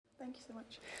Thank you so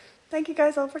much. Thank you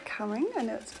guys all for coming. I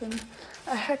know it's been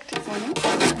a hectic morning.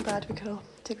 I'm glad we could all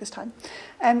take this time.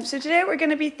 So today we're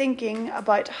going to be thinking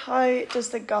about how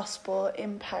does the gospel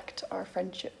impact our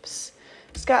friendships.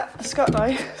 Scotty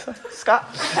boy.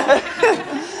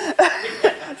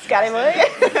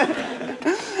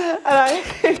 And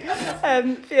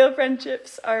I feel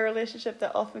friendships are a relationship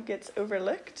that often gets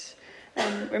overlooked.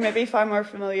 We're maybe far more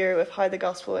familiar with how the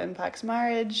gospel impacts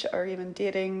marriage or even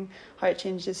dating, how it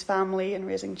changes family and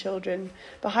raising children.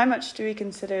 But how much do we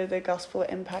consider the gospel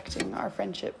impacting our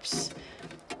friendships?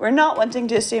 We're not wanting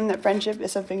to assume that friendship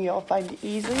is something you all find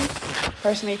easy.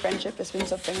 Personally, friendship has been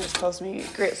something that's caused me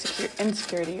great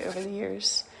insecurity over the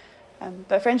years.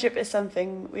 But friendship is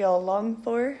something we all long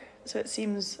for, so it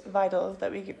seems vital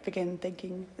that we begin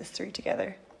thinking this through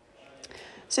together.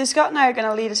 So Scott and I are going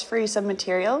to lead us through some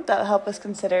material that will help us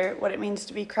consider what it means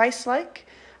to be Christ-like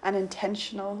and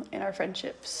intentional in our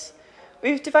friendships.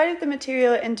 We've divided the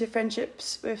material into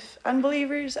friendships with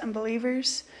unbelievers and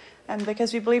believers,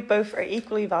 because we believe both are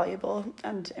equally valuable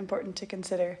and important to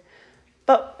consider.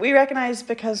 But we recognise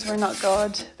because we're not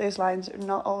God, those lines are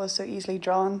not always so easily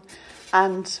drawn,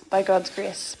 and by God's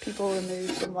grace, people will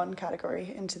move from one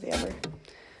category into the other.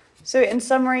 So in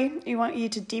summary, we want you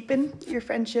to deepen your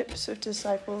friendships with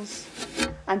disciples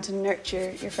and to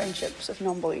nurture your friendships with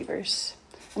non-believers.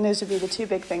 And those will be the two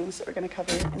big things that we're going to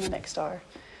cover in the next hour.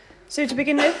 So to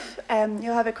begin with,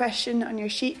 you'll have a question on your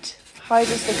sheet. How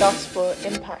does the gospel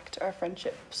impact our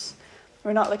friendships?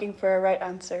 We're not looking for a right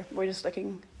answer. We're just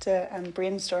looking to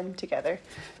brainstorm together.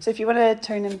 So if you want to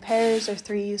turn in pairs or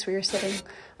threes where you're sitting,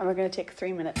 and we're going to take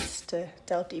 3 minutes to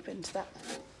delve deep into that.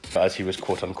 As he was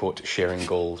quote-unquote sharing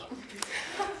gold.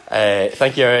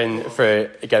 Thank you, Erinn, for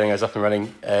getting us up and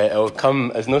running. It will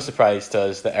come as no surprise to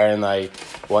us that Erinn and I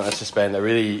want us to spend a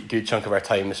really good chunk of our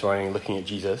time this morning looking at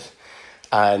Jesus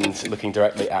and looking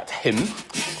directly at him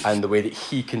and the way that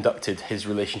he conducted his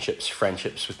relationships,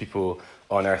 friendships with people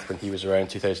on earth when he was around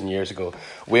 2,000 years ago.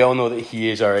 We all know that he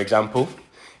is our example.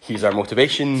 He's our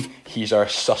motivation. He's our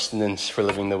sustenance for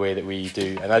living the way that we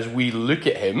do. And as we look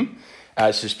at him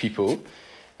as his people,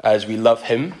 as we love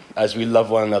him, as we love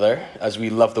one another, as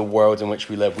we love the world in which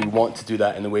we live, we want to do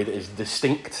that in a way that is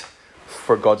distinct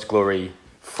for God's glory,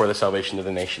 for the salvation of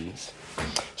the nations.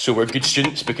 So we're good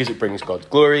students because it brings God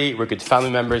glory. We're good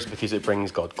family members because it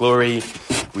brings God glory.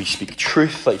 We speak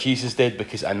truth like Jesus did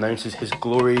because it announces his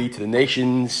glory to the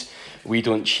nations. We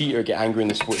don't cheat or get angry in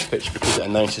the sports pitch because it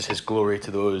announces his glory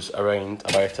to those around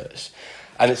about us.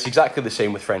 And it's exactly the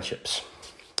same with friendships.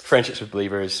 Friendships with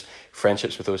believers,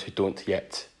 friendships with those who don't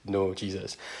yet know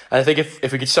Jesus. And I think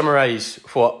if we could summarise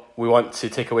what we want to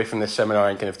take away from this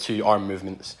seminar in kind of 2 arm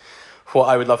movements, what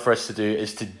I would love for us to do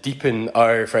is to deepen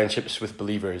our friendships with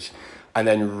believers and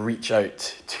then reach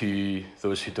out to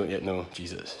those who don't yet know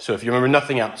Jesus. So if you remember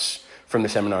nothing else from the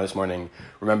seminar this morning,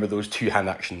 remember those 2 hand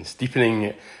actions: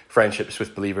 deepening friendships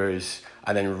with believers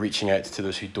and then reaching out to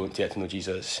those who don't yet know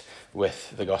Jesus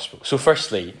with the gospel. So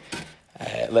firstly,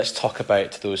 let's talk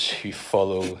about those who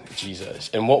follow Jesus.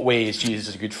 In what way is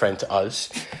Jesus a good friend to us?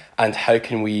 And how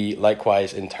can we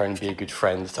likewise in turn be a good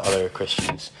friend to other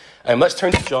Christians? Let's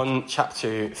turn to John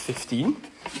chapter 15,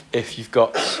 if you've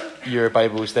got your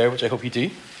Bibles there, which I hope you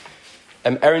do.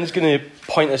 Erinn's going to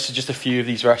point us to just a few of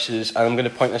these verses, and I'm going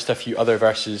to point us to a few other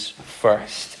verses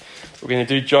first. We're going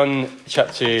to do John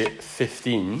chapter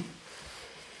 15.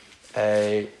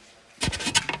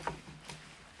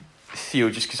 Theo,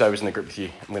 just because I was in the group with you,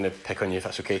 I'm going to pick on you if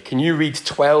that's okay. Can you read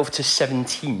 12 to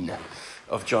 17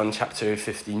 of John chapter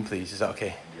 15, please? Is that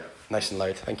okay? Yeah. Nice and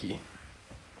loud, thank you.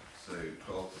 So,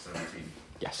 12 to 17.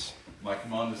 Yes. My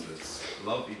command is this: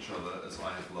 love each other as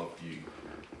I have loved you.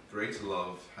 Greater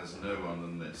love has no one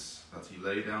than this, that he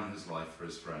lay down his life for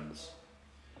his friends.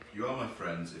 You are my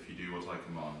friends if you do what I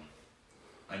command.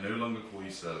 I no longer call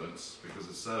you servants, because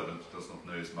a servant does not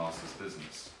know his master's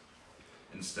business.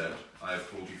 Instead, I have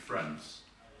called you friends,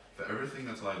 for everything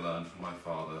that I learned from my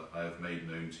Father I have made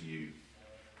known to you.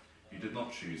 You did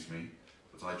not choose me,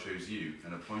 but I chose you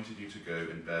and appointed you to go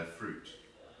and bear fruit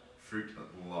that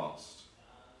will last.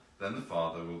 Then the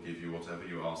Father will give you whatever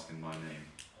you ask in my name.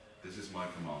 This is my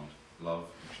command: love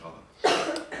each other.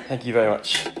 Thank you very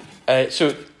much.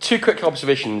 So 2 quick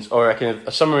observations, or a kind of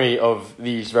a summary of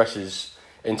these verses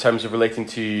in terms of relating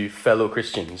to fellow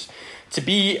Christians. To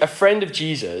be a friend of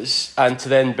Jesus and to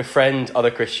then befriend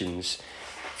other Christians.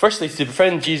 Firstly, to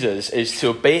befriend Jesus is to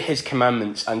obey his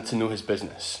commandments and to know his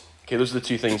business. Okay, those are the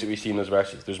 2 things that we see in those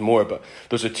verses. There's more, but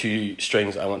those are 2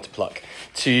 strings that I want to pluck.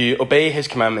 To obey his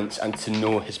commandments and to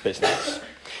know his business.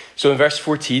 So in verse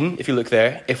 14, if you look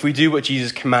there, if we do what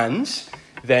Jesus commands,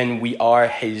 then we are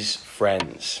his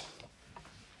friends.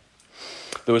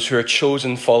 Those who are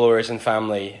chosen followers and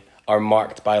family are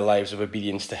marked by lives of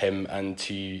obedience to him and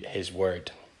to his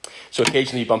word. So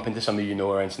occasionally you bump into somebody you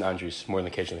know around St Andrews, more than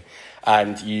occasionally,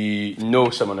 and you know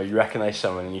someone or you recognise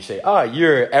someone and you say,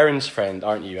 you're Erinn's friend,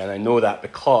 aren't you? And I know that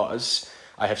because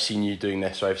I have seen you doing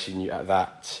this, or I've seen you at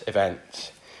that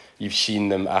event. You've seen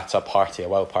them at a party, a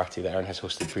wild party that Erinn has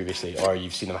hosted previously, or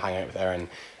you've seen them hang out with Erinn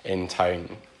in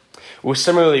town. Well,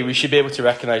 similarly, we should be able to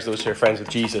recognise those who are friends with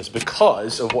Jesus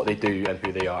because of what they do and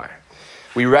who they are.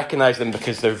 We recognise them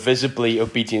because they're visibly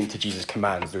obedient to Jesus'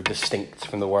 commands. They're distinct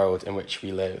from the world in which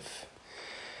we live.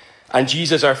 And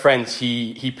Jesus, our friend,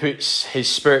 he puts his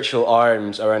spiritual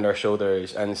arms around our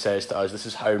shoulders and says to us, this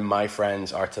is how my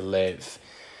friends are to live.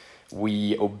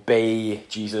 We obey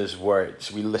Jesus'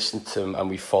 words. We listen to him and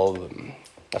we follow them.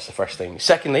 That's the first thing.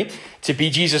 Secondly, to be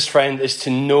Jesus' friend is to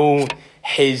know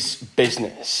his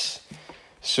business.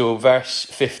 So verse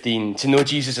 15, to know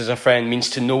Jesus as a friend means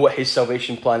to know what his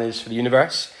salvation plan is for the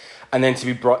universe, and then to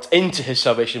be brought into his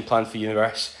salvation plan for the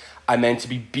universe, and then to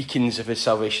be beacons of his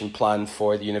salvation plan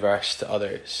for the universe to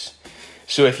others.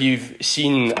 So if you've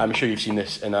seen, I'm sure you've seen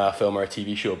this in a film or a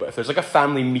TV show, but if there's like a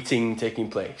family meeting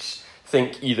taking place,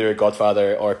 think either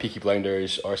Godfather or Peaky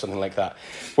Blinders or something like that,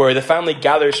 where the family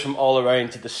gathers from all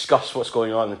around to discuss what's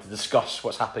going on and to discuss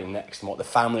what's happening next and what the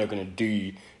family are going to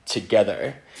do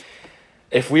together.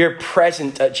 If we are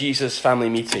present at Jesus' family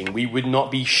meeting, we would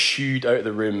not be shooed out of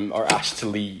the room or asked to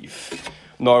leave,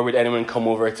 nor would anyone come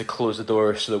over to close the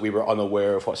door so that we were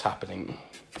unaware of what's happening.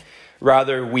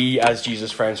 Rather, we as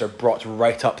Jesus' friends are brought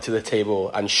right up to the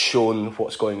table and shown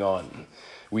what's going on.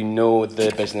 We know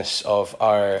the business of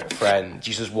our friend.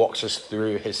 Jesus walks us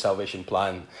through his salvation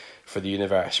plan for the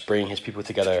universe, bringing his people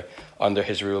together under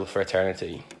his rule for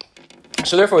eternity.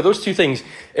 So therefore, those two things,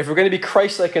 if we're going to be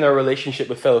Christ-like in our relationship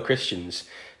with fellow Christians,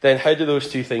 then how do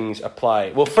those two things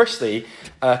apply? Well, firstly,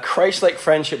 a Christ-like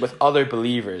friendship with other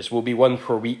believers will be one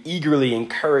where we eagerly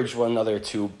encourage one another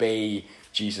to obey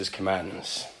Jesus'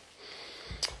 commands.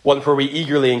 One where we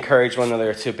eagerly encourage one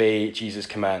another to obey Jesus'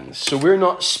 commands. So we're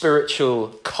not spiritual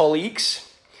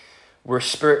colleagues, we're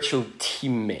spiritual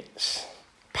teammates,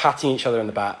 patting each other on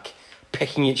the back,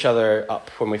 picking each other up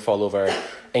when we fall over,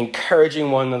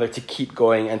 encouraging one another to keep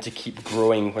going and to keep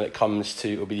growing when it comes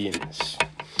to obedience.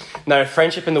 Now,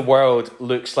 friendship in the world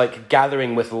looks like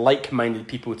gathering with like-minded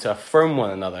people to affirm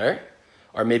one another,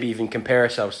 or maybe even compare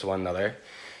ourselves to one another.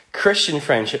 Christian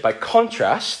friendship, by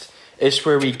contrast, is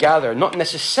where we gather not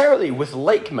necessarily with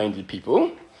like-minded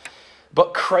people,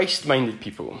 but Christ-minded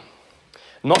people.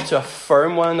 Not to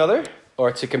affirm one another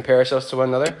or to compare ourselves to one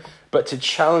another, but to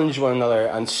challenge one another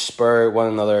and spur one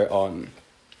another on.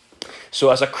 So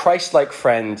as a Christ-like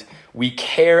friend, we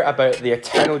care about the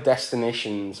eternal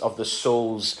destinations of the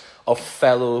souls of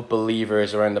fellow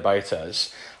believers around about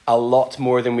us a lot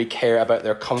more than we care about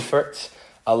their comfort,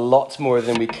 a lot more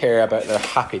than we care about their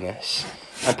happiness,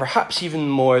 and perhaps even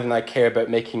more than I care about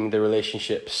making the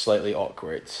relationship slightly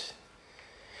awkward.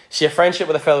 See, a friendship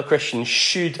with a fellow Christian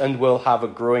should and will have a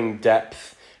growing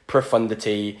depth,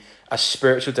 profundity, a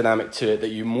spiritual dynamic to it that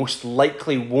you most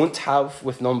likely won't have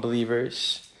with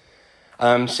non-believers.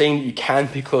 I'm saying that you can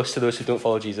be close to those who don't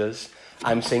follow Jesus.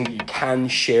 I'm saying that you can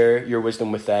share your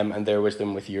wisdom with them and their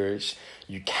wisdom with yours.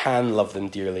 You can love them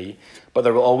dearly, but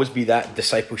there will always be that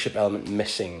discipleship element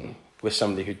missing with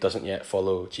somebody who doesn't yet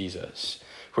follow Jesus,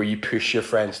 where you push your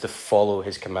friends to follow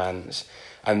his commands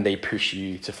and they push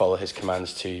you to follow his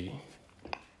commands too.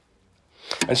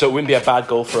 And so it wouldn't be a bad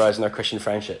goal for us in our Christian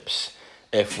friendships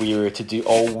if we were to do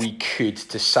all we could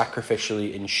to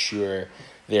sacrificially ensure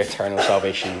the eternal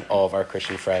salvation of our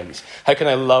Christian friends. How can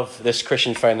I love this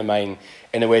Christian friend of mine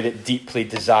in a way that deeply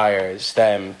desires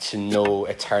them to know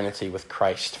eternity with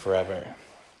Christ forever?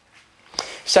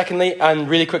 Secondly, and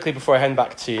really quickly before I hand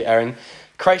back to Erinn,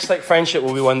 Christ-like friendship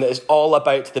will be one that is all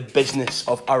about the business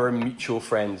of our mutual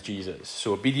friend Jesus.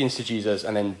 So obedience to Jesus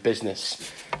and then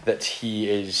business that he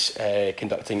is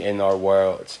conducting in our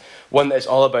world. One that is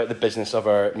all about the business of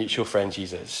our mutual friend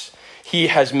Jesus. He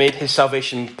has made his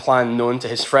salvation plan known to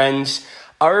his friends.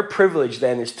 Our privilege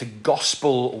then is to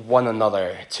gospel one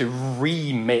another, to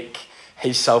remake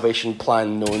his salvation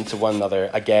plan known to one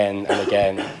another again and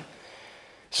again.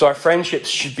 So our friendships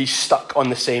should be stuck on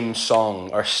the same song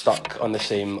or stuck on the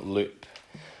same loop.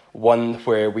 One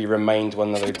where we remind one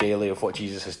another daily of what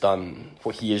Jesus has done,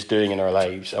 what he is doing in our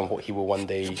lives, and what he will one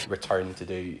day return to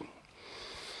do.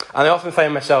 And I often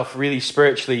find myself really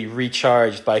spiritually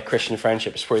recharged by Christian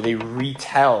friendships where they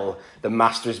retell the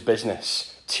master's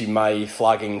business to my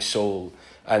flagging soul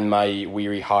and my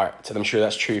weary heart. And I'm sure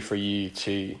that's true for you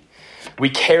too. We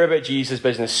care about Jesus'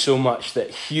 business so much that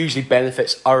it hugely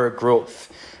benefits our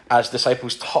growth as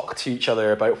disciples talk to each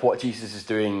other about what Jesus is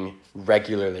doing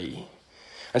regularly.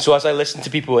 And so as I listen to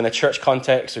people in a church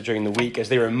context or during the week, as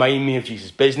they remind me of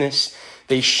Jesus' business,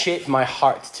 they shape my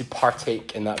heart to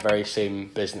partake in that very same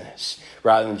business,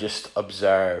 rather than just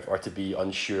observe or to be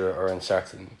unsure or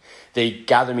uncertain. They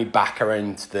gather me back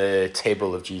around the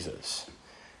table of Jesus,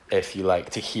 if you like,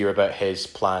 to hear about his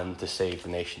plan to save the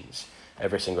nations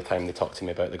every single time they talk to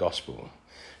me about the gospel.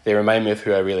 They remind me of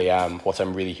who I really am, what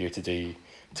I'm really here to do,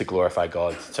 to glorify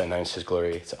God, to announce his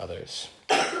glory to others.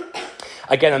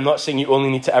 Again, I'm not saying you only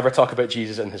need to ever talk about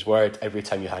Jesus and his word every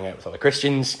time you hang out with other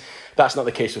Christians. That's not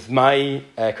the case with my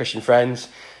Christian friends.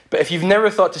 But if you've never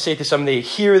thought to say to somebody,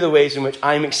 here are the ways in which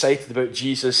I'm excited about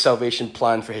Jesus' salvation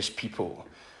plan for his people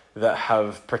that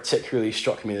have particularly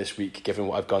struck me this week, given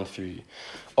what I've gone through.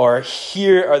 Or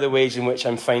here are the ways in which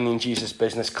I'm finding Jesus'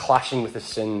 business clashing with the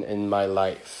sin in my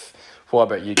life. What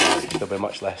about you guys? There'll be a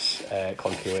much less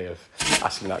clunky way of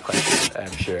asking that question,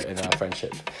 I'm sure, in our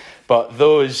friendship. But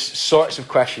those sorts of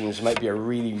questions might be a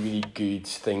really, really good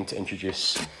thing to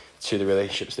introduce to the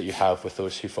relationships that you have with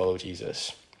those who follow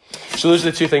Jesus. So those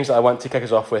are the two things that I want to kick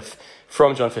us off with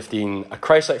from John 15. A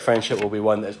Christ-like friendship will be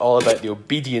one that is all about the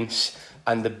obedience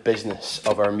and the business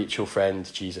of our mutual friend,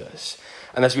 Jesus.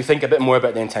 And as we think a bit more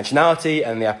about the intentionality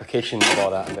and the application of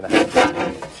all that, I'm going to hand it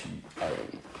over to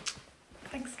Erinn.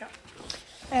 Thanks, Scott.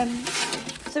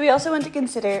 So we also want to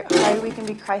consider how we can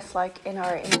be Christ-like in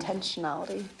our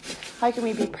intentionality. How can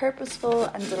we be purposeful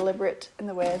and deliberate in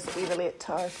the ways that we relate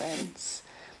to our friends?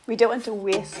 We don't want to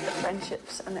waste the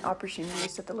friendships and the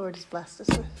opportunities that the Lord has blessed us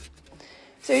with.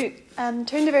 So turn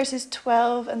to verses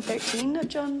 12 and 13 of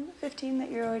John 15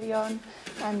 that you're already on.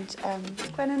 And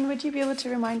Gwennon, would you be able to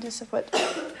remind us of what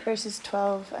verses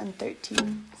 12 and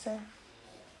 13 say?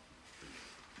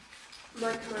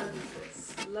 My command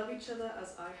is this: love each other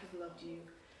as I have loved you.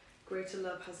 Greater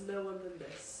love has no one than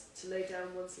this, to lay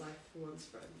down one's life for one's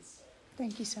friends.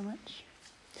 Thank you so much.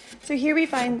 So here we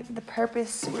find the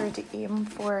purpose we're to aim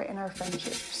for in our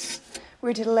friendships.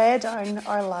 We're to lay down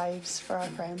our lives for our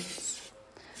friends.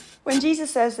 When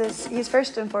Jesus says this, he's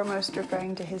first and foremost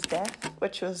referring to his death,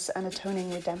 which was an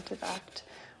atoning redemptive act,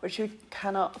 which we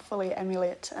cannot fully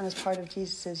emulate and is part of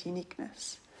Jesus'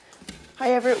 uniqueness.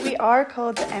 However, we are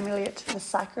called to emulate the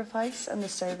sacrifice and the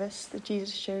service that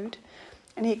Jesus showed,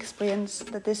 and he explains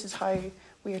that this is how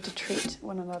we are to treat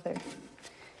one another.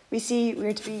 We see we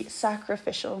are to be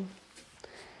sacrificial.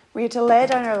 We are to lay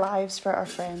down our lives for our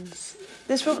friends.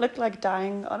 This won't look like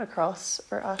dying on a cross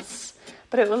for us,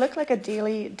 but it will look like a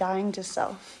daily dying to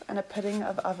self and a putting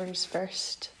of others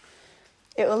first.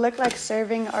 It will look like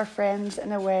serving our friends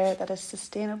in a way that is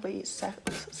sustainably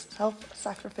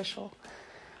self-sacrificial.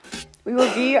 We will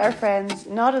view our friends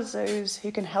not as those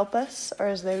who can help us or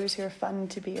as those who are fun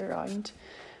to be around,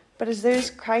 but as those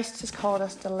Christ has called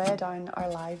us to lay down our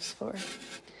lives for.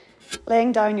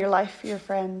 Laying down your life for your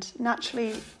friend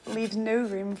naturally leaves no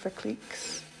room for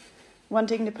cliques.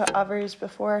 Wanting to put others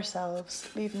before ourselves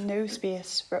leaves no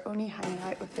space for only hanging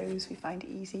out with those we find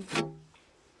easy.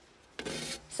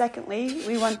 Secondly,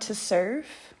 we want to serve.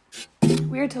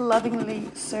 We are to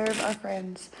lovingly serve our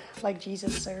friends like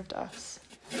Jesus served us.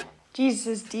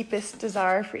 Jesus' deepest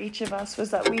desire for each of us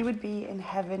was that we would be in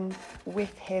heaven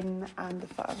with him and the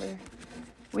Father.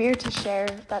 We are to share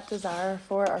that desire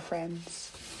for our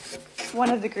friends. One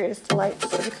of the greatest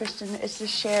delights of a Christian is to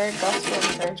share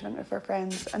gospel encouragement with our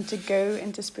friends and to go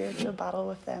into spiritual battle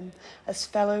with them as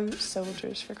fellow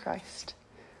soldiers for Christ.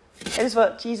 It is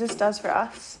what Jesus does for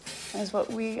us and is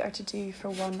what we are to do for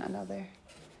one another.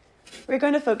 We're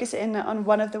going to focus in on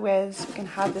one of the ways we can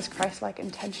have this Christ-like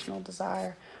intentional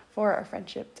desire for our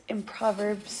friendship in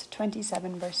Proverbs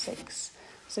 27 verse 6.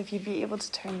 So if you'd be able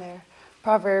to turn there,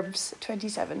 Proverbs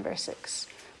 27 verse 6.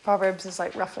 Proverbs is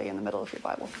like roughly in the middle of your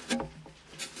Bible.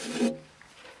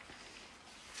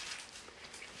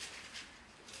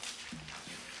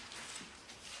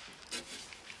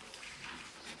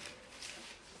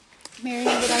 Mary,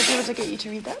 would I be able to get you to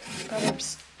read that?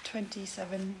 Proverbs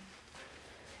 27.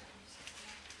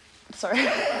 Sorry.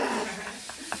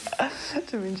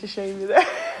 Didn't mean to shame you there.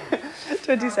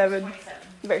 27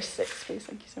 verse 6, please.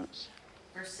 Thank you so much.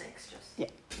 Verse 6, just. Yeah.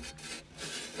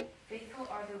 Faithful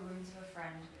are the wounds of a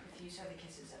friend, profuse are the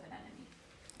kisses of an enemy.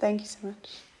 Thank you so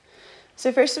much.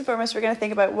 So first and foremost, we're going to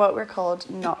think about what we're called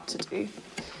not to do.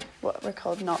 What we're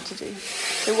called not to do.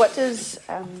 So what does,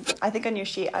 I think on your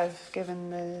sheet I've given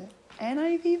the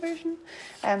NIV version.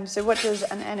 So what does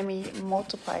an enemy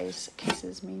multiplies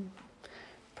kisses mean?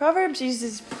 Proverbs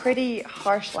uses pretty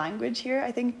harsh language here,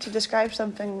 I think, to describe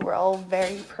something we're all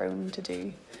very prone to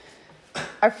do.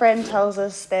 Our friend tells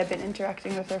us they've been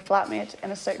interacting with their flatmate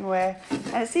in a certain way,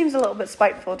 and it seems a little bit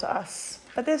spiteful to us.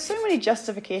 But there's so many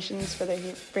justifications for their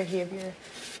behaviour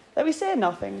that we say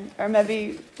nothing, or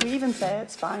maybe we even say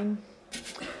it's fine.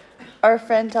 Our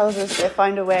friend tells us they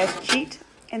found a way to cheat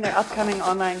in their upcoming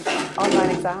online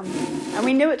exam, and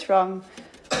we know it's wrong,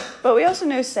 but we also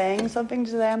know saying something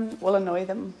to them will annoy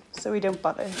them, so we don't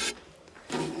bother.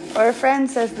 Or a friend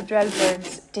says the dreaded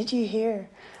words, "Did you hear?"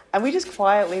 And we just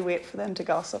quietly wait for them to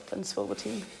gossip and spill the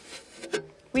tea.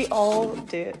 We all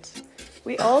do it.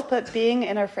 We all put being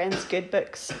in our friends' good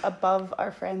books above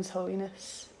our friends'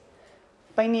 holiness.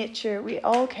 By nature, we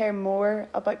all care more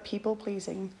about people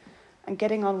pleasing and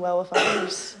getting on well with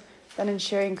others than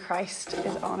ensuring Christ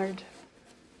is honoured.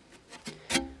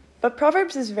 But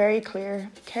Proverbs is very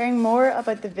clear. Caring more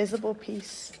about the visible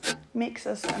peace makes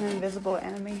us an invisible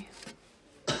enemy.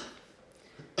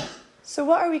 So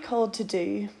what are we called to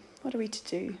do? What are we to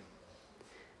do?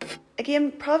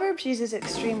 Again, Proverbs uses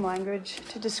extreme language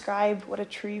to describe what a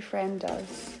true friend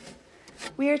does.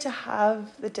 We are to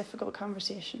have the difficult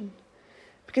conversation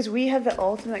because we have the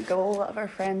ultimate goal of our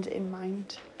friend in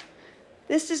mind.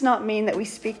 This does not mean that we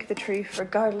speak the truth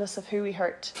regardless of who we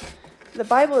hurt. The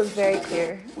Bible is very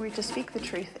clear. We're to speak the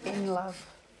truth in love.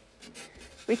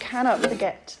 We cannot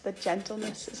forget that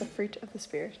gentleness is a fruit of the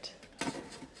Spirit.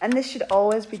 And this should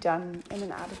always be done in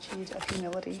an attitude of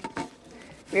humility.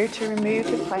 We are to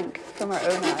remove the plank from our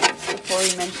own eyes before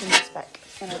we mention the speck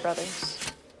in our brothers.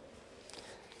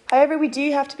 However, we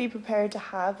do have to be prepared to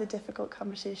have the difficult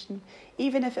conversation,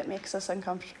 even if it makes us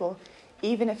uncomfortable,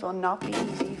 even if it will not be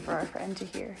easy for our friend to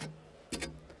hear.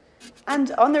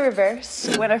 And on the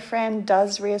reverse, when a friend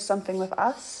does raise something with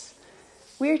us,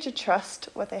 we are to trust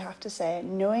what they have to say,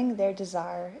 knowing their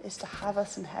desire is to have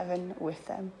us in heaven with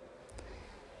them.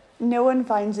 No one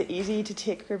finds it easy to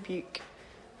take rebuke,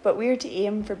 but we are to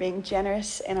aim for being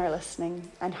generous in our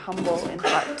listening and humble in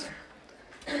heart,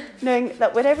 knowing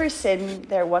that whatever sin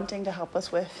they're wanting to help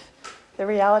us with, the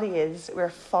reality is we're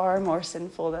far more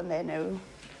sinful than they know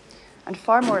and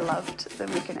far more loved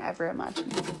than we can ever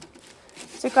imagine.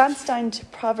 So glance down to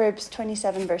Proverbs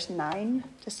 27 verse 9,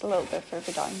 just a little bit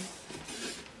further down.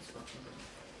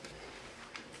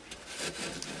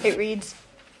 It reads,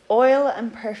 "Oil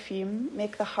and perfume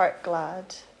make the heart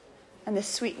glad, and the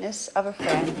sweetness of a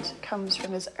friend comes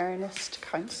from his earnest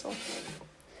counsel."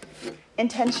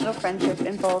 Intentional friendship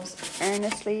involves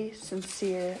earnestly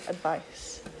sincere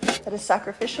advice that is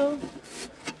sacrificial,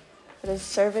 that is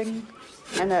serving,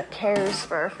 and that cares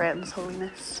for our friend's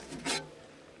holiness.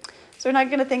 So we're now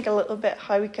going to think a little bit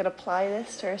how we can apply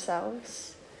this to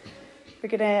ourselves. We're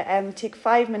going to take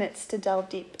 5 minutes to delve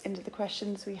deep into the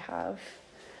questions we have.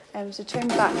 So turn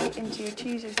back into your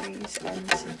 2s or 3s and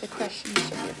the questions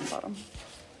should be at the bottom.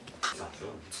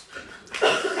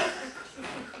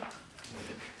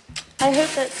 I hope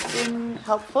that's been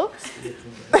helpful.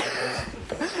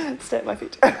 Stay at my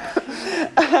feet.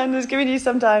 And it's given you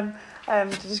some time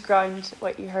to just ground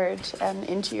what you heard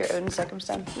into your own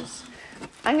circumstances.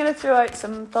 I'm going to throw out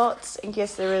some thoughts in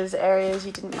case there was areas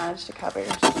you didn't manage to cover.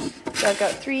 So I've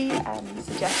got 3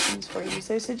 suggestions for you.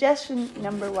 So suggestion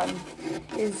number 1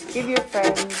 is give your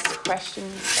friends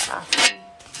questions to ask you.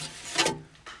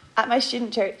 At my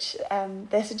student church,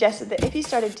 they suggested that if you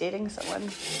started dating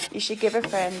someone, you should give a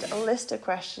friend a list of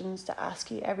questions to ask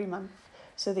you every month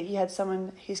so that you had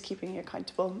someone who's keeping you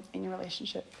accountable in your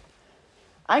relationship.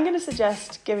 I'm going to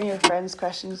suggest giving your friends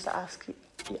questions to ask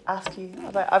you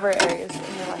about other areas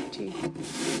in your life too.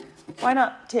 Why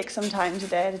not take some time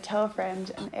today to tell a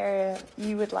friend an area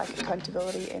you would like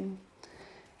accountability in?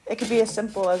 It could be as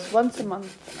simple as once a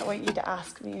month, I want you to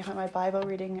ask me how my Bible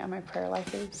reading and my prayer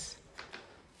life is.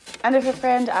 And if a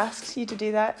friend asks you to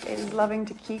do that, it is loving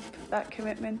to keep that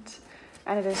commitment,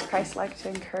 and it is Christ-like to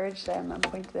encourage them and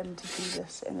point them to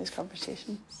Jesus in those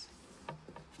conversations.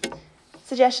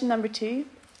 Suggestion number 2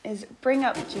 is bring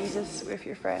up Jesus with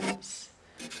your friends.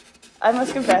 I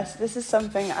must confess, this is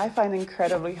something I find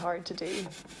incredibly hard to do.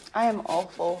 I am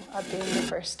awful at being the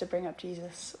first to bring up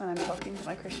Jesus when I'm talking to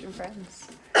my Christian friends.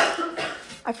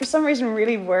 I, for some reason,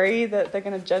 really worry that they're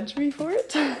going to judge me for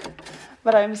it.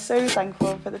 But I'm so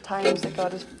thankful for the times that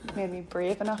God has made me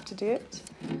brave enough to do it.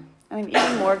 And I'm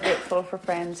even more grateful for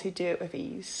friends who do it with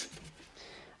ease.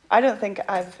 I don't think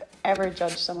I've ever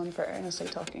judged someone for earnestly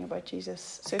talking about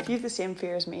Jesus. So if you have the same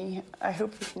fear as me, I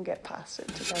hope we can get past it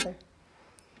together.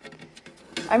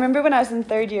 I remember when I was in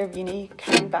 3rd year of uni,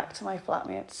 coming back to my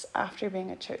flatmates after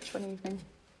being at church one evening.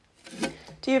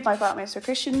 Two of my flatmates were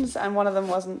Christians and one of them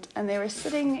wasn't, and they were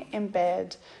sitting in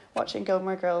bed watching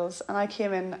Gilmore Girls, and I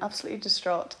came in absolutely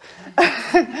distraught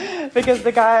because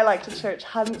the guy I liked at church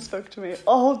hadn't spoke to me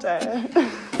all day.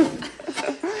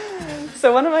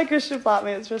 So one of my Christian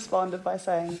flatmates responded by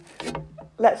saying,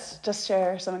 "Let's just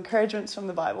share some encouragements from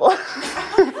the Bible."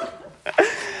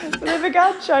 So they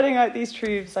began shouting out these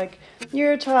truths like,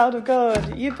 "You're a child of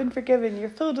God, you've been forgiven, you're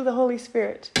filled with the Holy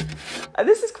Spirit." And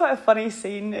this is quite a funny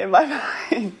scene in my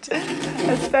mind,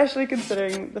 especially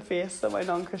considering the face that my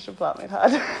non-Christian flatmate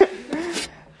had.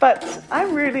 But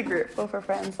I'm really grateful for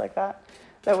friends like that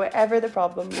whatever the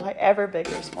problem, however big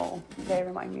or small, they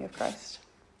remind me of Christ.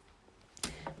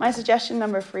 My suggestion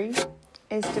number 3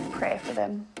 is to pray for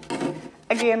them.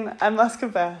 Again, I must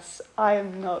confess, I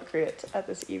am not great at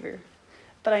this either,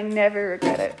 but I never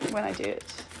regret it when I do it.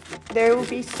 There will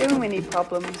be so many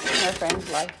problems in our friend's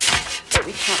life that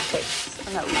we can't fix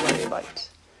and that we worry about.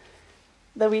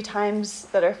 There'll be times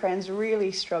that our friends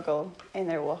really struggle in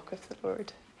their walk with the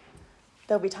Lord.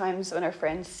 There'll be times when our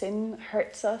friend's sin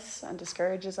hurts us and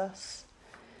discourages us.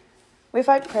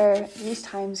 Without prayer, these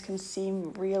times can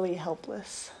seem really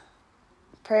helpless.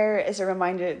 Prayer is a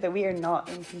reminder that we are not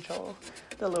in control.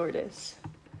 The Lord is.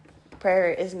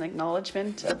 Prayer is an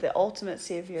acknowledgement of the ultimate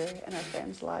Saviour in our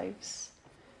friends' lives.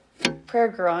 Prayer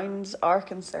grounds our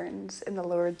concerns in the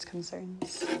Lord's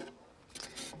concerns.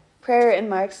 Prayer, in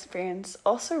my experience,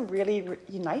 also really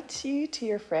unites you to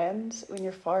your friends when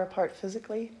you're far apart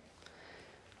physically.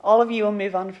 All of you will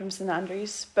move on from St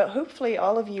Andrews, but hopefully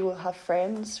all of you will have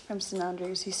friends from St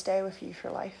Andrews who stay with you for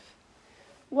life.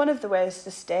 One of the ways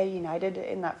to stay united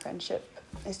in that friendship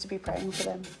is to be praying for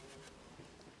them.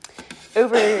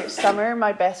 Over summer,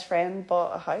 my best friend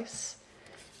bought a house.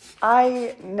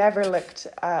 I never looked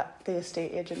at the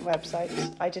estate agent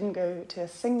website. I didn't go to a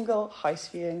single house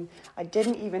viewing. I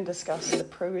didn't even discuss the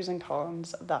pros and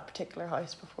cons of that particular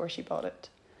house before she bought it.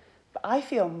 But I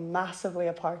feel massively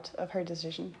a part of her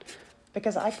decision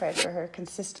because I prayed for her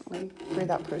consistently through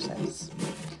that process.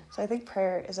 So I think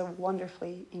prayer is a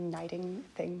wonderfully uniting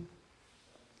thing.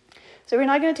 So we're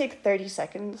now going to take 30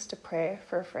 seconds to pray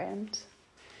for a friend.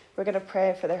 We're going to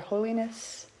pray for their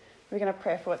holiness. We're going to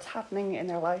pray for what's happening in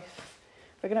their life.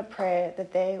 We're going to pray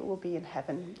that they will be in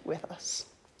heaven with us.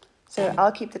 So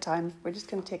I'll keep the time. We're just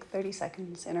going to take 30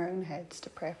 seconds in our own heads to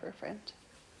pray for a friend.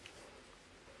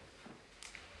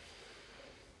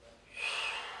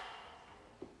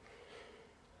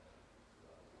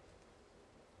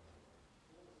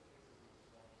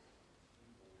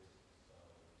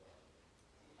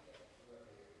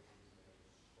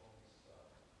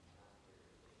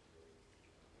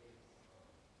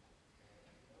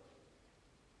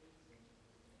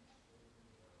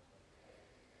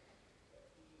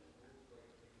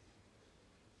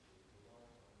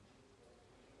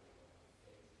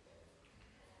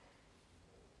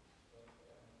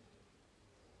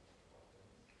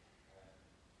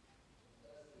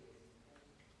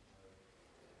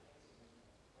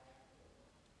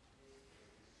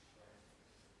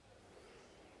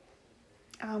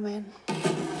 Amen.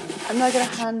 I'm now going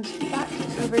to hand back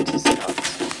over to Scott.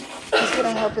 He's going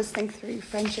to help us think through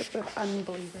friendship with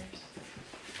unbelievers.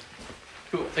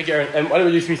 Cool, thank you, Erinn. Why don't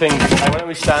we do 3 things? Why don't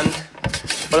we stand,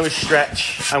 why don't we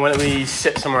stretch, and why don't we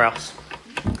sit somewhere else?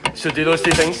 So do those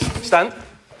 2 things. Stand,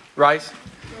 rise,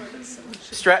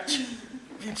 stretch. You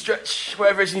need to stretch,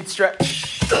 whatever it is you need to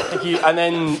stretch. Thank you. And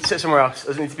then sit somewhere else. It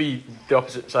doesn't need to be the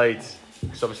opposite side,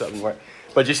 because obviously that wouldn't work.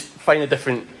 But just find a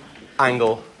different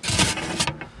angle.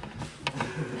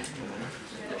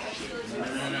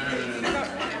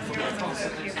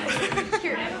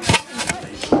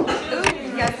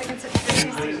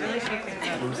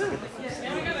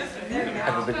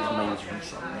 Everybody's mind's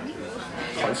reset.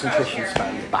 Concentration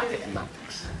span back at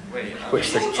max. Which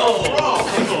thing?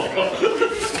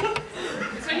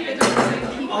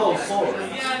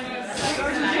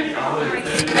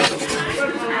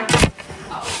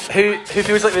 Who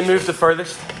feels like they moved the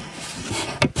furthest?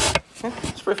 Yeah,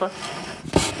 it's pretty fun.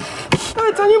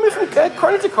 Oh, Daniel moved from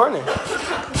corner to corner.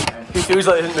 Who feels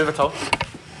like they didn't move at all?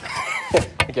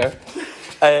 Okay.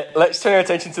 Let's turn our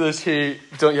attention to those who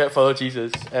don't yet follow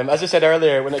Jesus. As I said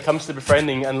earlier, when it comes to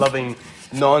befriending and loving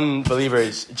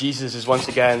non-believers, Jesus is once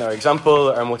again our example,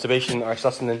 our motivation, our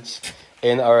sustenance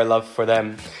in our love for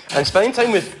them. And spending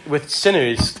time with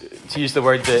sinners, to use the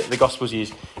word that the Gospels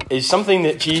use, is something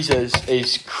that Jesus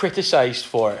is criticised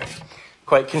for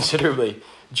quite considerably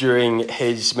during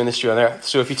his ministry on earth.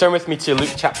 So if you turn with me to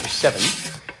Luke chapter 7,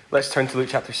 let's turn to Luke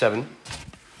chapter 7.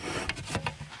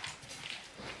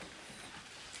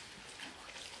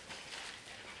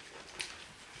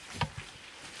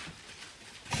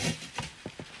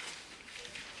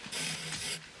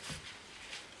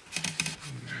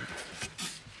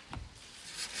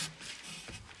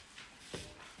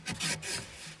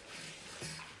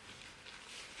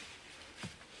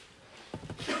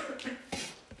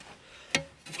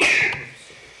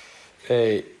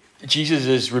 Jesus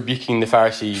is rebuking the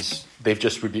Pharisees. They've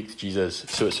just rebuked Jesus,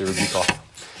 so it's a rebuke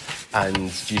off.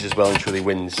 And Jesus well and truly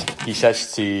wins. He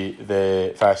says to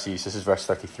the Pharisees, this is verse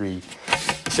 33,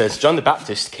 he says, John the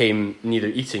Baptist came neither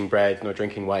eating bread nor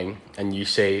drinking wine, and you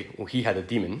say, well, he had a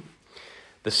demon.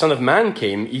 The Son of Man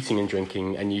came eating and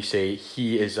drinking, and you say,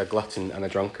 he is a glutton and a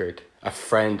drunkard, a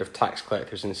friend of tax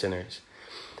collectors and sinners.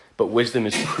 But wisdom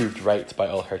is proved right by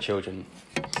all her children.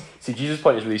 See, Jesus'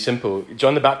 point is really simple.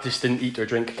 John the Baptist didn't eat or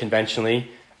drink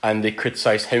conventionally, and they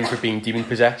criticised him for being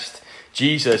demon-possessed.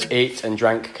 Jesus ate and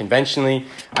drank conventionally,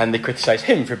 and they criticised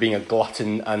him for being a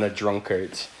glutton and a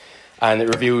drunkard. And it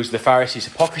reveals the Pharisees'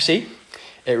 hypocrisy.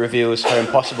 It reveals how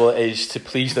impossible it is to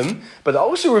please them. But it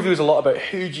also reveals a lot about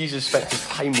who Jesus spent his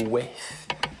time with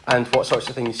and what sorts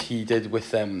of things he did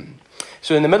with them.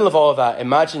 So in the middle of all of that,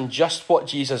 imagine just what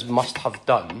Jesus must have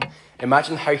done.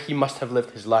 Imagine how he must have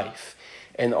lived his life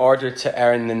in order to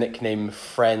earn the nickname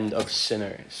Friend of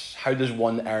Sinners. How does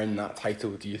one earn that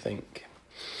title, do you think?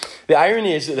 The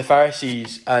irony is that the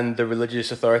Pharisees and the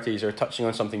religious authorities are touching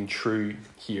on something true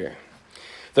here.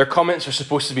 Their comments are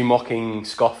supposed to be mocking,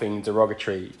 scoffing,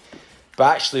 derogatory,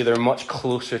 but actually they're much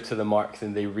closer to the mark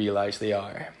than they realise they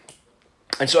are.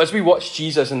 And so as we watch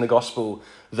Jesus in the gospel,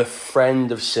 the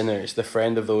friend of sinners, the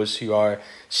friend of those who are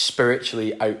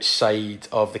spiritually outside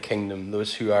of the kingdom,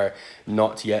 those who are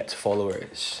not yet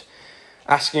followers,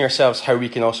 asking ourselves how we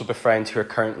can also befriend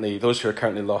those who are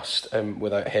currently lost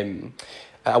without him.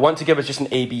 I want to give us just an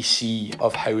ABC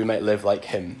of how we might live like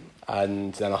him,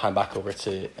 and then I'll hand back over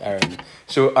to Erinn.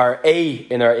 So our A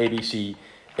in our ABC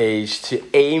is to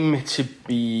aim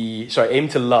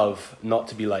to love, not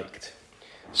to be liked.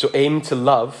 So aim to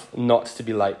love, not to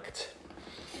be liked.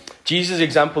 Jesus'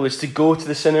 example is to go to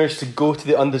the sinners, to go to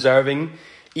the undeserving,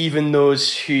 even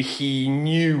those who he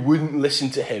knew wouldn't listen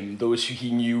to him, those who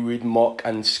he knew would mock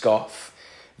and scoff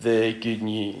the good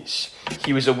news.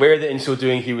 He was aware that in so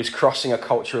doing he was crossing a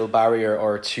cultural barrier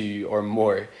or two or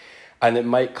more, and it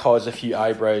might cause a few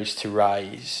eyebrows to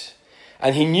rise.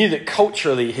 And he knew that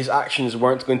culturally his actions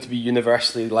weren't going to be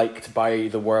universally liked by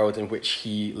the world in which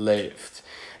he lived,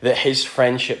 that his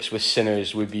friendships with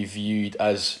sinners would be viewed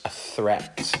as a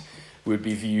threat, would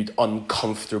be viewed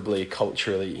uncomfortably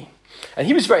culturally. And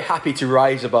he was very happy to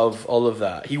rise above all of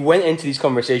that. He went into these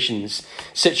conversations,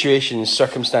 situations,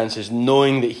 circumstances,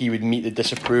 knowing that he would meet the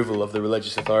disapproval of the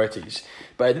religious authorities.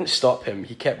 But it didn't stop him.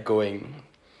 He kept going.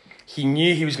 He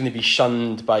knew he was going to be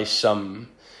shunned by some,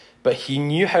 but he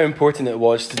knew how important it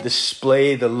was to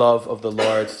display the love of the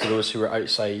Lord to those who were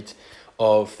outside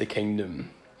of the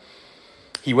kingdom.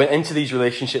 He went into these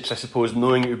relationships, I suppose,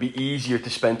 knowing it would be easier to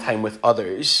spend time with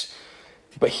others,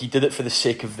 but he did it for the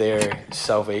sake of their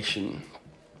salvation.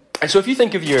 And so if you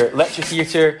think of your lecture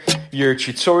theatre, your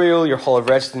tutorial, your hall of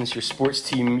residence, your sports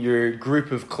team, your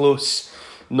group of close,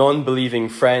 non-believing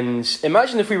friends,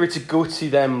 imagine if we were to go to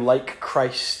them like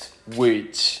Christ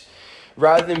would.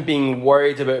 Rather than being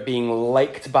worried about being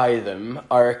liked by them,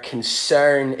 our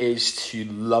concern is to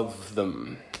love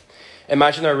them.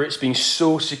 Imagine our roots being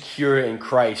so secure in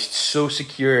Christ, so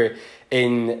secure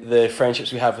in the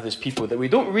friendships we have with his people, that we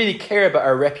don't really care about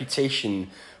our reputation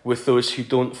with those who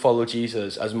don't follow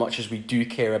Jesus as much as we do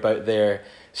care about their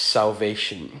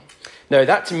salvation. Now,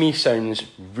 that to me sounds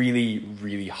really,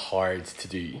 really hard to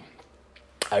do.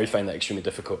 I would find that extremely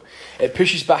difficult. It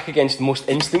pushes back against most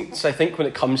instincts, I think, when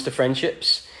it comes to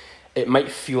friendships. It might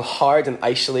feel hard and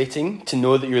isolating to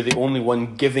know that you're the only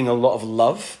one giving a lot of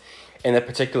love in a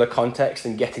particular context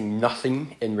and getting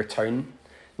nothing in return,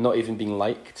 not even being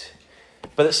liked.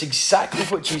 But it's exactly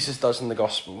what Jesus does in the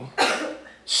gospel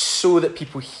so that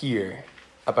people hear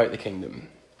about the kingdom.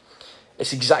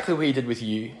 It's exactly what he did with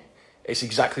you. It's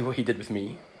exactly what he did with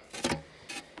me.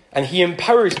 And he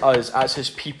empowers us as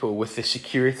his people with the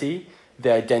security,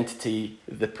 the identity,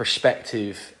 the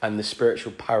perspective, and the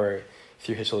spiritual power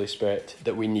through his Holy Spirit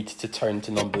that we need to turn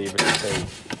to non-believers and say,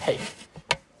 hey,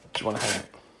 do you want to hang out?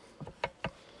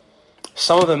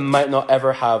 Some of them might not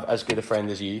ever have as good a friend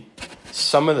as you.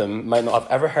 Some of them might not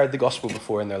have ever heard the gospel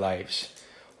before in their lives.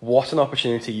 What an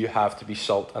opportunity you have to be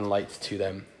salt and light to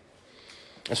them.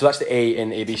 And so that's the A in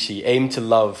ABC. Aim to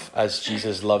love as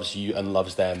Jesus loves you and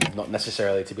loves them, not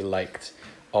necessarily to be liked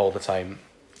all the time.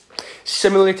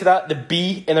 Similarly to that, the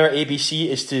B in our ABC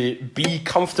is to be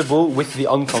comfortable with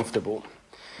the uncomfortable.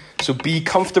 So be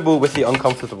comfortable with the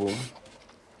uncomfortable.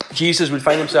 Jesus would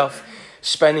find himself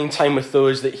spending time with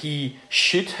those that he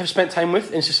should have spent time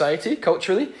with in society,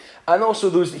 culturally, and also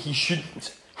those that he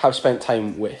shouldn't have spent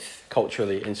time with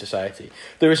culturally in society.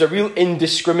 There is a real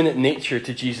indiscriminate nature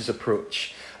to Jesus'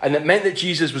 approach, and it meant that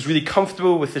Jesus was really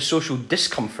comfortable with the social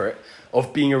discomfort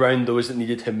of being around those that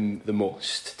needed him the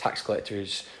most, tax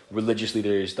collectors, religious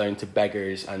leaders, down to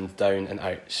beggars and down and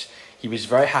outs. He was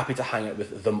very happy to hang out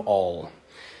with them all,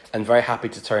 and very happy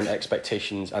to turn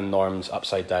expectations and norms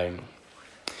upside down.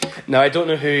 Now, I don't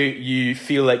know who you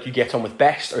feel like you get on with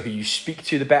best, or who you speak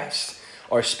to the best,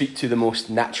 or speak to the most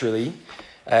naturally.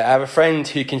 I have a friend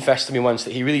who confessed to me once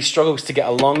that he really struggles to get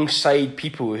alongside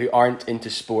people who aren't into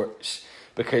sports,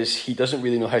 because he doesn't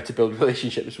really know how to build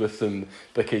relationships with them,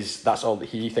 because that's all that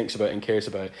he thinks about and cares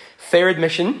about. Fair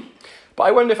admission, but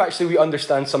I wonder if actually we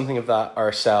understand something of that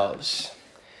ourselves.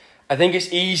 I think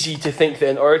it's easy to think that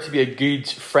in order to be a good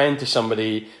friend to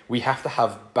somebody, we have to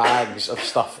have bags of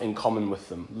stuff in common with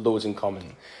them, loads in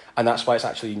common. And that's why it's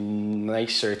actually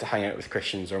nicer to hang out with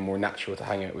Christians, or more natural to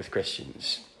hang out with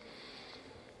Christians.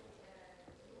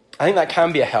 I think that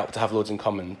can be a help to have loads in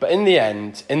common. But in the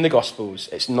end, in the Gospels,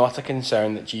 it's not a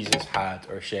concern that Jesus had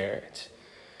or shared.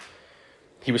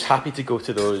 He was happy to go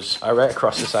to those right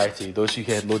across society, those who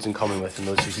he had loads in common with and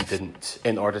those who he didn't,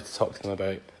 in order to talk to them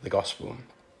about the gospel.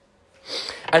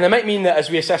 And it might mean that as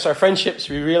we assess our friendships,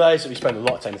 we realise that we spend a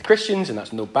lot of time with Christians, and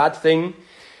that's no bad thing.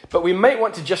 But we might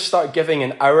want to just start giving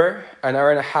an hour and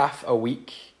a half a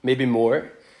week, maybe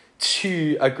more,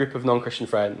 to a group of non-Christian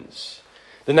friends.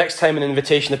 The next time an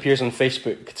invitation appears on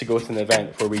Facebook to go to an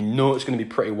event where we know it's going to be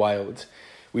pretty wild,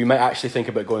 we might actually think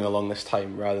about going along this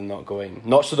time rather than not going.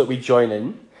 Not so that we join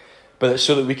in, but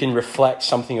so that we can reflect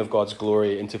something of God's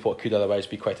glory into what could otherwise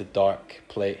be quite a dark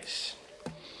place.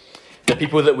 The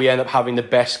people that we end up having the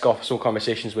best gospel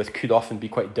conversations with could often be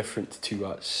quite different to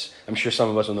us. I'm sure some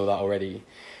of us will know that already.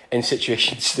 In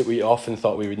situations that we often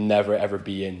thought we would never ever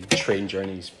be in. Train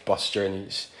journeys, bus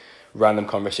journeys, random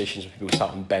conversations with people sat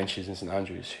on benches in St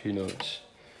Andrews. Who knows?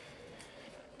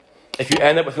 If you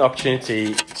end up with an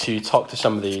opportunity to talk to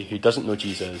somebody who doesn't know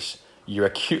Jesus, you're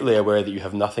acutely aware that you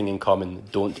have nothing in common.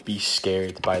 Don't be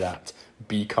scared by that.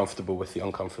 Be comfortable with the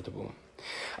uncomfortable.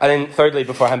 And then thirdly,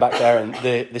 before I hand back to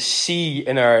Erinn, the C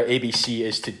in our ABC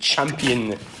is to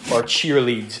champion or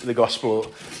cheerlead the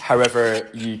gospel however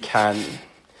you can.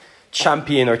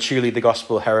 Champion or cheerlead the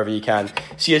gospel however you can.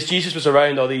 See, as Jesus was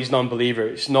around all these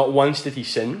non-believers, not once did he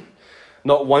sin.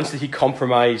 Not once did he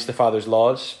compromise the Father's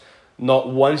laws. Not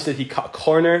once did he cut a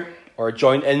corner or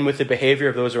join in with the behaviour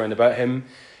of those around about him.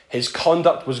 His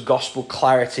conduct was gospel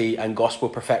clarity and gospel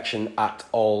perfection at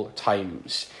all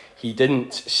times. He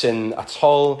didn't sin at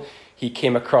all. He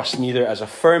came across neither as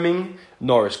affirming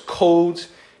nor as cold.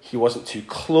 He wasn't too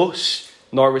close,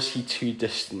 nor was he too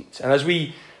distant. And as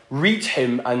we read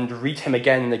him and read him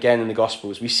again and again in the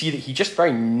Gospels, we see that he just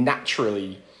very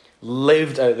naturally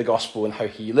lived out the gospel in how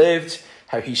he lived,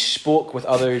 how he spoke with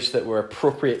others that were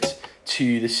appropriate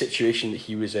to the situation that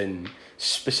he was in,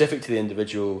 specific to the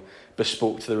individual,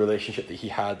 bespoke to the relationship that he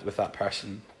had with that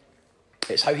person.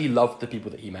 It's how he loved the people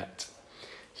that he met.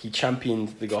 He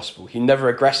championed the gospel. He never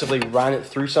aggressively ran it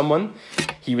through someone.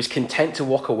 He was content to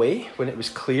walk away when it was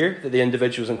clear that the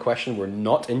individuals in question were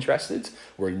not interested,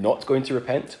 were not going to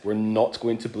repent, were not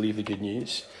going to believe the good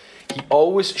news. He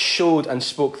always showed and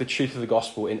spoke the truth of the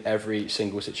gospel in every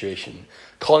single situation,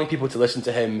 calling people to listen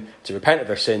to him, to repent of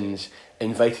their sins,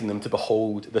 inviting them to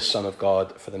behold the Son of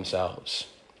God for themselves.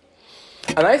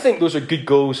 And I think those are good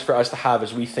goals for us to have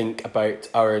as we think about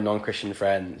our non-Christian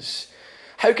friends.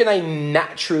 How can I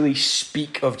naturally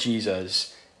speak of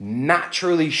Jesus,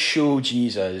 naturally show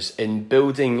Jesus in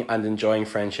building and enjoying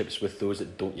friendships with those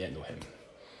that don't yet know him?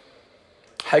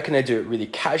 How can I do it really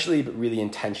casually but really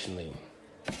intentionally?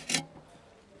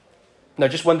 Now,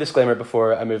 just one disclaimer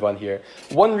before I move on here.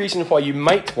 One reason why you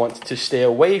might want to stay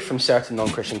away from certain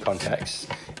non-Christian contexts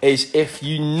is if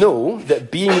you know that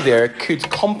being there could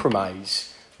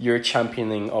compromise your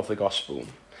championing of the gospel.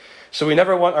 So we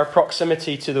never want our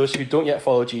proximity to those who don't yet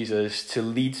follow Jesus to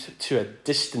lead to a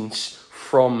distance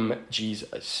from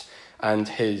Jesus and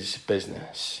his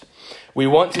business. We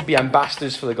want to be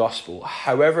ambassadors for the gospel,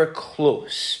 however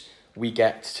close we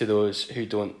get to those who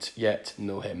don't yet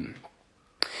know him.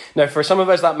 Now, for some of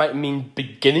us, that might mean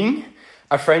beginning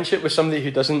a friendship with somebody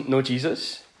who doesn't know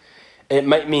Jesus. It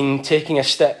might mean taking a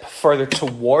step further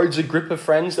towards a group of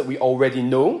friends that we already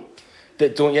know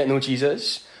that don't yet know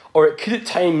Jesus. Or it could at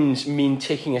times mean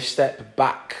taking a step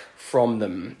back from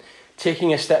them,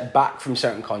 taking a step back from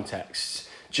certain contexts,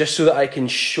 just so that I can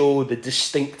show the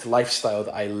distinct lifestyle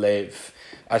that I live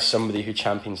as somebody who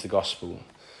champions the gospel.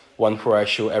 One where I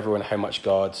show everyone how much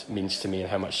God means to me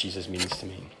and how much Jesus means to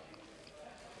me.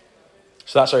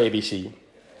 So that's our ABC.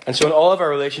 And so in all of our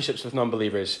relationships with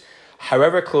non-believers,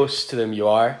 however close to them you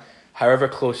are, however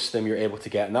close to them you're able to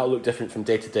get, and that'll look different from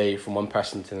day to day, from one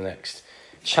person to the next,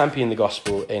 champion the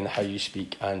gospel in how you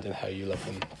speak and in how you love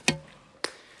them.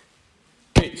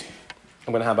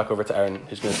 I'm going to hand back over to Erinn,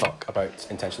 who's going to talk about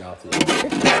intentionality.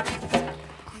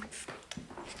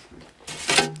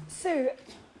 So,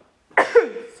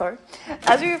 sorry.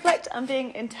 As we reflect on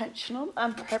being intentional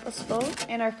and purposeful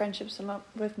in our friendships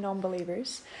with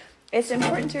non-believers, it's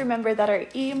important to remember that our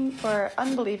aim for our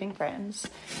unbelieving friends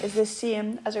is the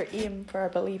same as our aim for our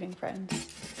believing friends.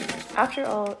 After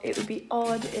all, it would be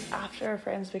odd if after our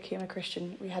friends became a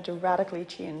Christian, we had to radically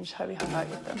change how we hung out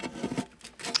with them.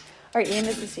 Our aim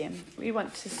is the same. We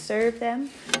want to serve them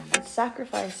and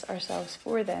sacrifice ourselves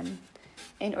for them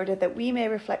in order that we may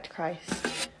reflect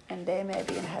Christ and they may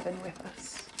be in heaven with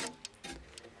us.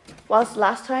 Whilst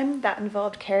last time that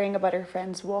involved caring about our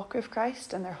friends' walk with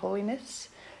Christ and their holiness,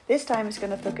 this time is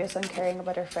going to focus on caring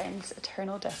about our friends'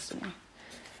 eternal destiny.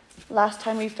 Last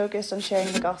time we focused on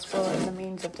sharing the gospel as a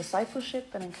means of discipleship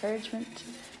and encouragement.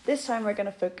 This time we're going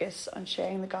to focus on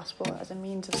sharing the gospel as a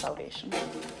means of salvation.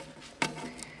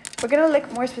 We're going to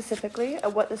look more specifically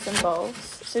at what this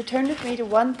involves. So turn with me to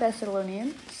 1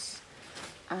 Thessalonians.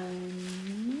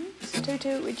 And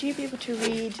Toto, would you be able to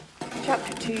read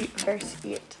chapter 2, verse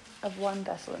 8 of 1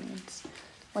 Thessalonians?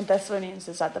 1 Thessalonians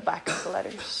is at the back of the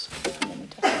letters.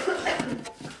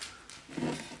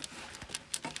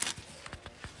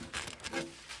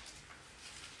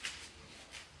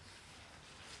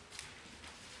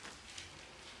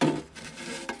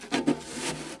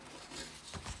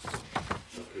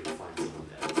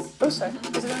 Oh, sorry.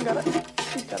 Has anyone got it?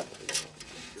 Who's got it?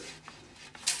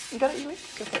 You got it, Julie?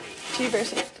 Go for it. 2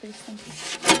 verse 8, please. Thank you.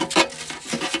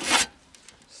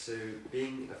 So,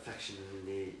 being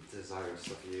affectionately desirous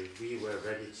of you, we were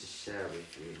ready to share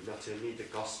with you not only the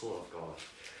gospel of God,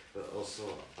 but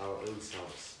also our own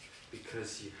selves,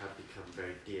 because you have become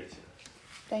very dear to us.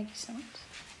 Thank you so much.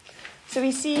 So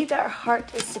we see that our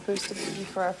heart is supposed to be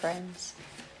for our friends.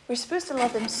 We're supposed to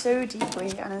love them so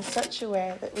deeply and in such a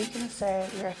way that we can say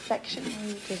we're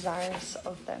affectionately desirous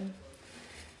of them.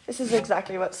 This is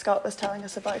exactly what Scott was telling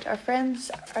us about. Our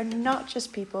friends are not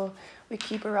just people we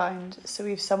keep around so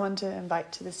we have someone to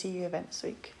invite to the CU events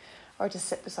week or to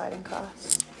sit beside in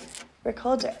class. We're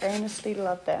called to earnestly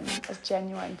love them as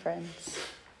genuine friends.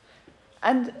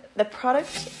 And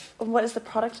what is the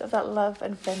product of that love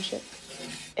and friendship?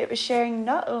 It was sharing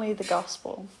not only the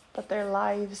gospel, but their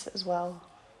lives as well.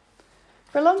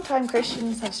 For a long time,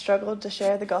 Christians have struggled to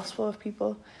share the gospel with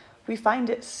people. We find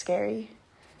it scary.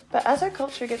 But as our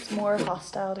culture gets more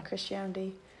hostile to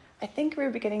Christianity, I think we're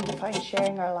beginning to find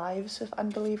sharing our lives with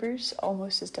unbelievers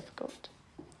almost as difficult.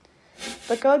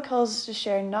 But God calls us to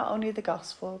share not only the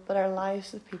gospel, but our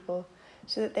lives with people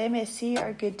so that they may see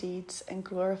our good deeds and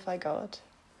glorify God.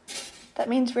 That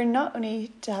means we're not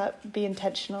only to be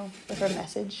intentional with our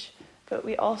message, but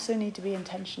we also need to be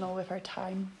intentional with our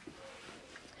time.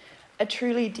 A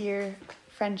truly dear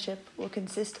friendship will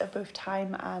consist of both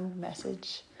time and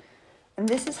message. And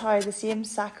this is how the same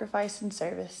sacrifice and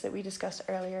service that we discussed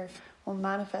earlier will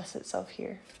manifest itself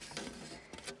here.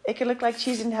 It could look like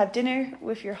choosing to have dinner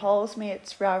with your halls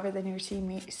mates rather than your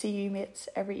CU mates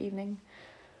every evening.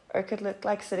 Or it could look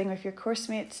like sitting with your course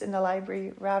mates in the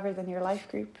library rather than your life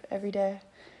group every day.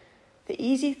 The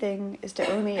easy thing is to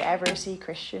only ever see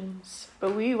Christians,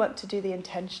 but we want to do the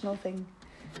intentional thing.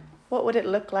 What would it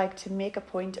look like to make a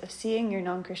point of seeing your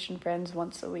non-Christian friends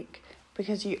once a week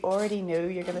because you already know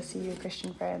you're going to see your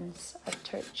Christian friends at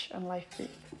church and life group?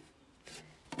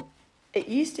 It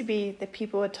used to be that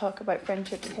people would talk about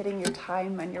friendships hitting your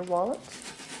time and your wallet.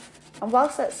 And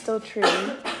whilst that's still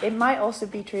true, it might also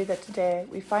be true that today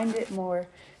we find it more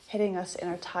hitting us in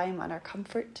our time and our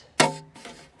comfort.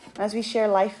 As we share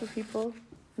life with people,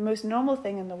 the most normal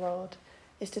thing in the world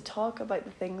is to talk about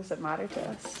the things that matter to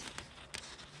us.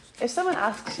 If someone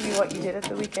asks you what you did at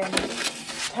the weekend,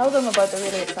 tell them about the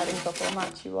really exciting football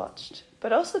match you watched,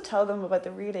 but also tell them about the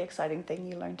really exciting thing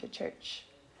you learned at church.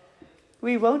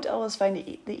 We won't always find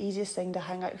it the easiest thing to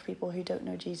hang out with people who don't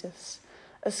know Jesus.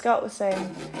 As Scott was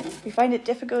saying, we find it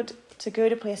difficult to go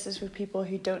to places with people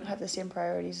who don't have the same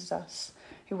priorities as us,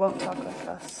 who won't talk like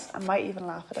us, and might even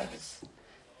laugh at us.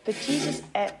 But Jesus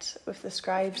ate with the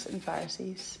scribes and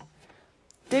Pharisees.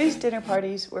 Those dinner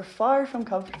parties were far from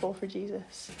comfortable for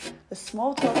Jesus. The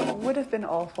small talk would have been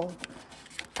awful,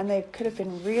 and they could have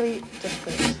been really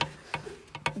difficult.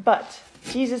 But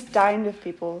Jesus dined with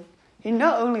people who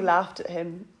not only laughed at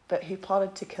him, but who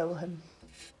plotted to kill him.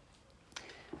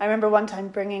 I remember one time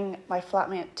bringing my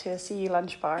flatmate to a CU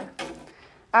lunch bar.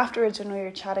 Afterwards, when we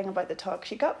were chatting about the talk,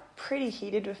 she got pretty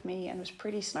heated with me and was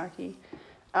pretty snarky.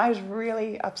 And I was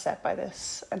really upset by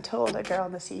this and told a girl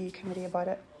on the CU committee about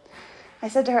it. I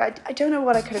said to her, I don't know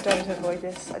what I could have done to avoid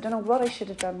this. I don't know what I should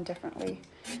have done differently.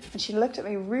 And she looked at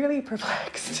me really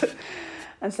perplexed.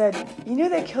 and said, "You know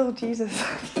they killed Jesus."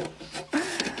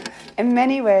 In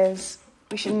many ways,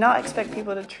 we should not expect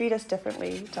people to treat us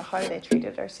differently to how they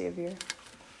treated our Saviour.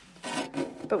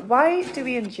 But why do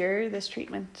we endure this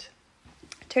treatment?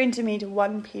 Turn to me to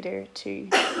 1 Peter 2,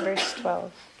 verse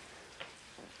 12.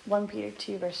 1 Peter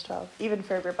 2, verse 12. Even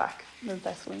further back than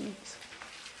Thessalonians.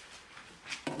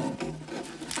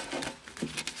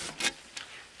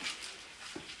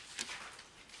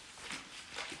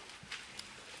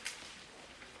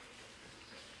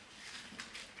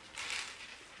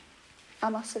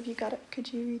 Amos, have you got it?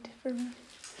 Could you read for me?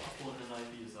 I'll pull it in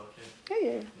IV, is that okay? Oh,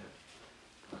 yeah.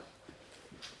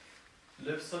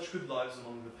 Live such good lives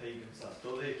among the pagans that,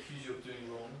 though they accuse you of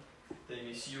doing wrong, they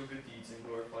may see your good deeds and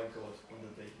glorify God on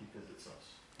the day He visits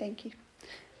us. Thank you.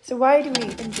 So why do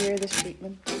we endure this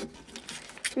treatment?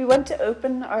 We want to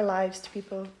open our lives to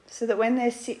people so that when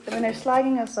they're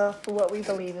slagging us off for what we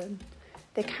believe in,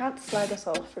 they can't slag us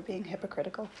off for being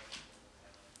hypocritical.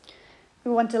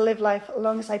 We want to live life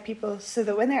alongside people so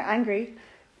that when they're angry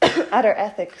at our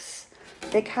ethics,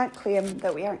 they can't claim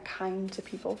that we aren't kind to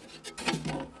people.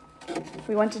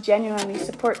 We want to genuinely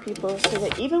support people so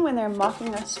that even when they're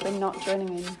mocking us for not joining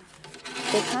in,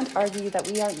 they can't argue that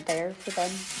we aren't there for them.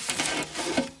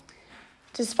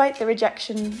 Despite the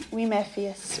rejection we may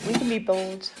face, we can be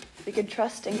bold. We can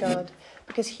trust in God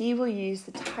because He will use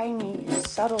the tiny,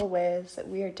 subtle ways that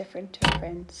we are different to our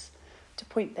friends to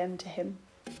point them to Him.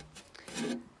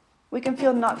 We can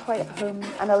feel not quite at home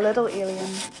and a little alien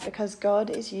because God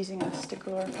is using us to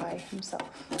glorify Himself.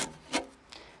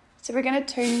 So we're going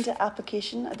to turn to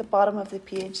application at the bottom of the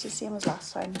page, the same as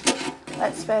last time.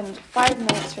 Let's spend 5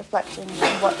 minutes reflecting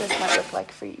on what this might look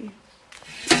like for you.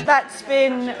 That's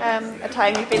been a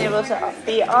time you've been able to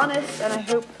be honest, and I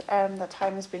hope that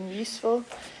time has been useful.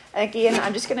 And again,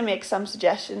 I'm just going to make some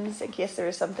suggestions in case there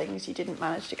are some things you didn't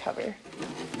manage to cover.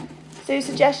 So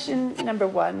suggestion number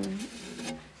 1,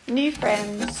 new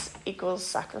friends equals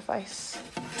sacrifice.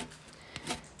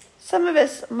 Some of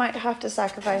us might have to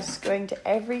sacrifice going to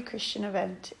every Christian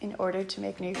event in order to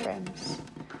make new friends.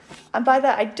 And by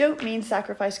that, I don't mean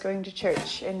sacrifice going to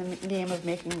church in the name of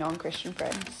making non-Christian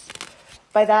friends.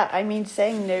 By that, I mean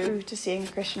saying no to seeing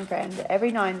a Christian friend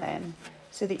every now and then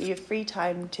so that you have free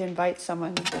time to invite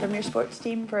someone from your sports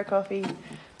team for a coffee,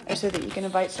 or so that you can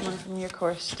invite someone from your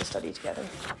course to study together.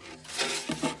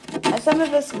 And some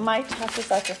of us might have to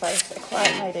sacrifice a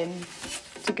quiet night in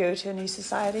to go to a new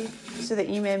society so that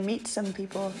you may meet some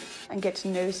people and get to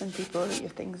know some people that you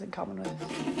have things in common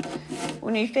with.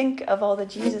 When you think of all that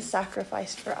Jesus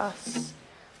sacrificed for us,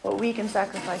 what we can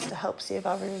sacrifice to help save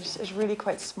others is really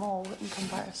quite small in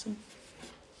comparison.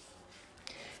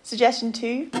 Suggestion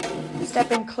 2,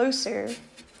 stepping closer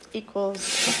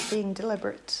equals being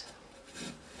deliberate.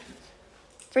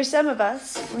 For some of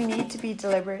us, we need to be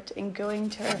deliberate in going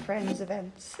to our friends'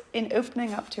 events, in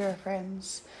opening up to our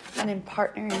friends, and in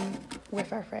partnering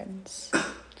with our friends.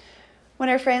 When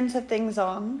our friends have things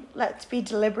on, let's be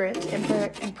deliberate in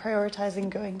prioritising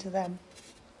going to them.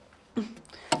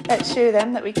 Let's show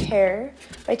them that we care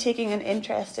by taking an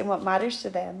interest in what matters to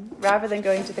them, rather than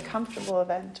going to the comfortable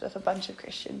event with a bunch of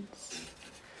Christians.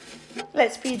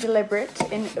 Let's be deliberate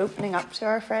in opening up to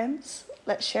our friends.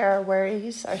 Let's share our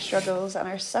worries, our struggles, and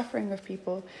our suffering with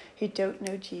people who don't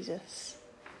know Jesus.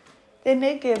 They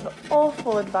may give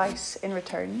awful advice in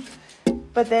return,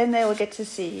 but then they will get to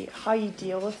see how you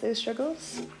deal with those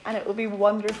struggles, and it will be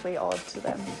wonderfully odd to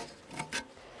them.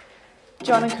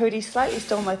 John and Cody slightly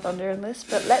stole my thunder in this,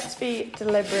 but let's be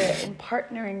deliberate in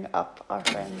partnering up our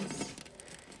friends.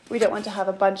 We don't want to have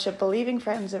a bunch of believing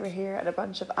friends over here and a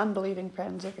bunch of unbelieving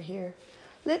friends over here.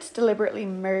 Let's deliberately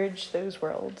merge those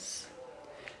worlds.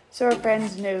 So our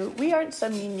friends know we aren't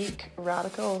some unique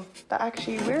radical, but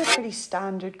actually we're a pretty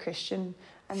standard Christian,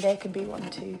 and they can be one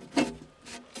too.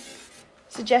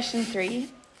 Suggestion 3,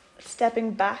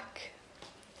 stepping back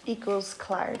equals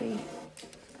clarity.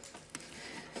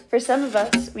 For some of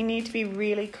us, we need to be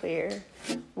really clear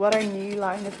what our new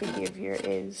line of behaviour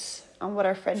is and what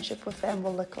our friendship with them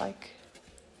will look like.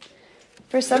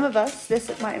 For some of us,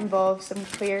 this might involve some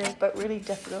clear but really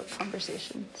difficult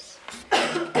conversations.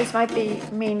 This might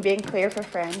mean being clear for a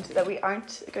friend that we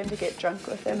aren't going to get drunk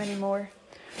with them anymore,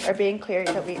 or being clear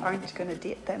that we aren't going to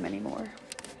date them anymore.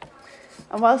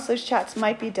 And whilst those chats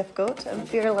might be difficult and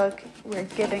feel like we're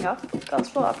giving up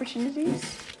gospel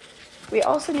opportunities, we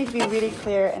also need to be really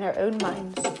clear in our own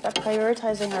minds that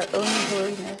prioritising our own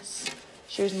holiness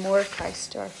shows more of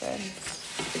Christ to our friends.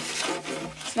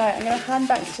 So now I'm going to hand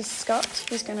back to Scott,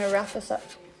 who's going to wrap us up.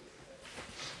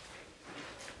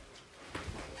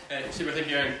 Super, thank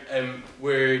you, Erinn.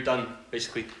 We're done,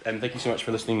 basically. Thank you so much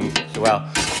for listening so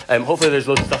well. Hopefully there's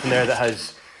loads of stuff in there that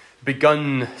has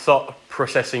begun thought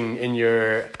processing in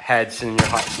your heads and in your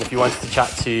hearts. And if you wanted to chat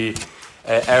to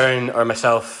Erinn or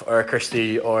myself or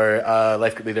Kirsty or a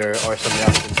life group leader or somebody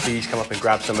else, then please come up and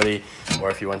grab somebody. Or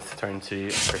if you want to turn to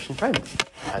a Christian friend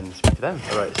and speak to them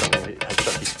about something that has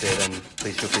struck you today, then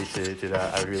please feel free to do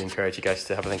that. I would really encourage you guys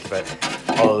to have a think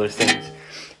about all of those things.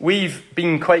 We've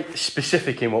been quite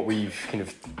specific in what we've kind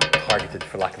of targeted,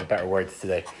 for lack of a better word,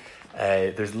 today.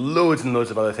 There's loads and loads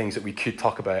of other things that we could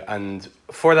talk about, and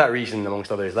for that reason,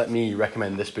 amongst others, let me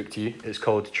recommend this book to you. It's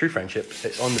called True Friendship.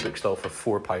 It's on the bookstall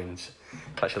for £4. It's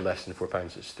actually less than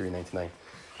 £4. It's £3.99.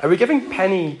 Are we giving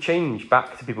penny change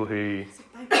back to people who...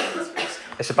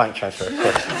 It's a bank transfer, of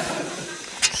course.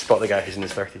 Spot the guy who's in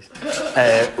his 30s.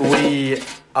 We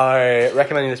are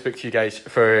recommending this book to you guys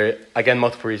for, again,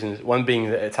 multiple reasons. One being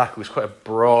that it tackles quite a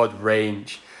broad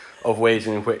range of ways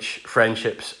in which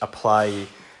friendships apply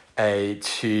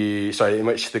in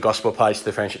which the gospel applies to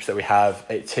the friendships that we have.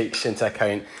 It takes into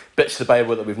account bits of the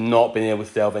Bible that we've not been able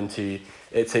to delve into.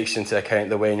 It takes into account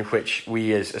the way in which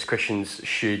we as Christians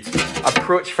should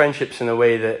approach friendships in a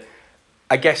way that,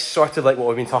 I guess, sort of like what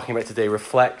we've been talking about today,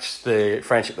 reflects the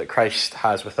friendship that Christ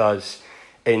has with us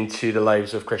into the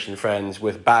lives of Christian friends,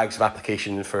 with bags of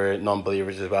application for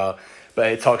non-believers as well.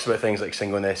 But it talks about things like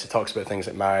singleness, it talks about things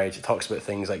like marriage, it talks about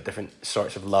things like different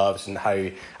sorts of loves and how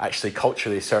actually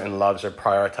culturally certain loves are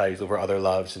prioritised over other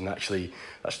loves, and actually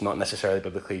that's not necessarily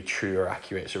biblically true or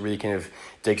accurate. So it really kind of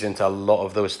digs into a lot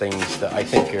of those things that I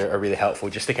think are really helpful,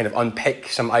 just to kind of unpick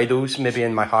some idols maybe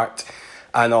in my heart,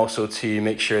 and also to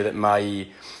make sure that my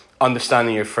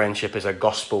understanding of friendship is a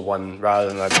gospel one rather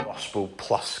than a gospel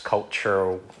plus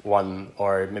culture one,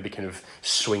 or maybe kind of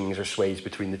swings or sways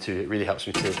between the two. It really helps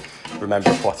me to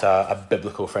remember what a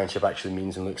biblical friendship actually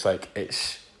means and looks like.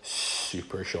 It's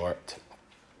super short.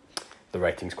 The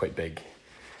writing's quite big.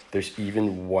 There's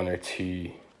even one or two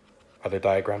other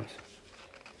diagrams.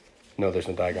 No, there's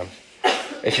no diagrams.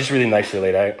 It's just really nicely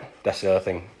laid out. That's the other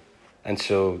thing. And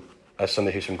so, as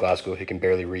somebody who's from Glasgow who can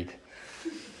barely read,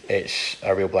 it's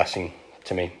a real blessing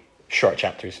to me. Short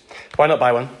chapters. Why not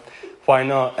buy one? Why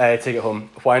not take it home?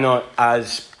 Why not,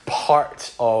 as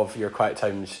part of your quiet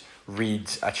times,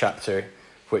 read a chapter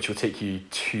which will take you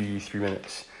 2-3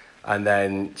 minutes, and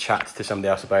then chat to somebody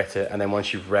else about it, and then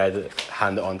once you've read it,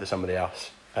 hand it on to somebody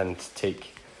else and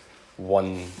take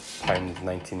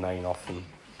 £1.99 off them,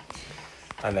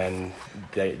 and then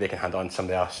they can hand it on to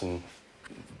somebody else, and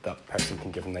that person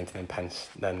can give them 99p.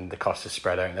 Then the cost is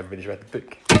spread out and everybody's read the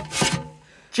book.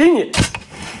 Genius!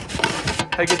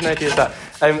 How good an idea is that?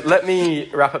 Let me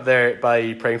wrap up there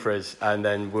by praying for us, and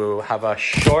then we'll have a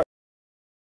short...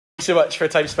 Thank you so much for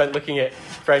time spent looking at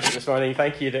friendship this morning.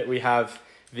 Thank you that we have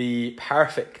the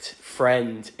perfect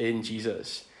friend in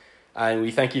Jesus. And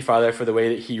we thank you, Father, for the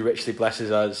way that he richly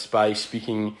blesses us by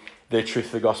speaking the truth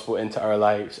of the gospel into our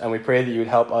lives. And we pray that you would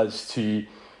help us to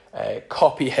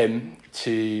copy him,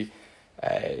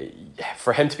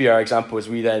 for him to be our example as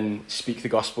we then speak the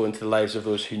gospel into the lives of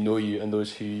those who know you and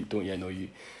those who don't yet know you.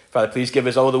 Father, please give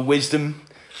us all the wisdom,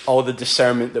 all the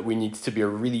discernment that we need to be a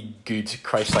really good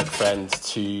Christ-like friend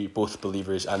to both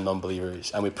believers and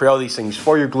non-believers. And we pray all these things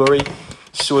for your glory,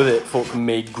 so that folk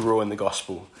may grow in the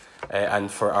gospel, and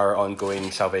for our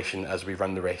ongoing salvation as we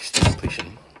run the race to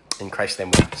completion. In Christ's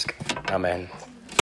name we ask. Amen.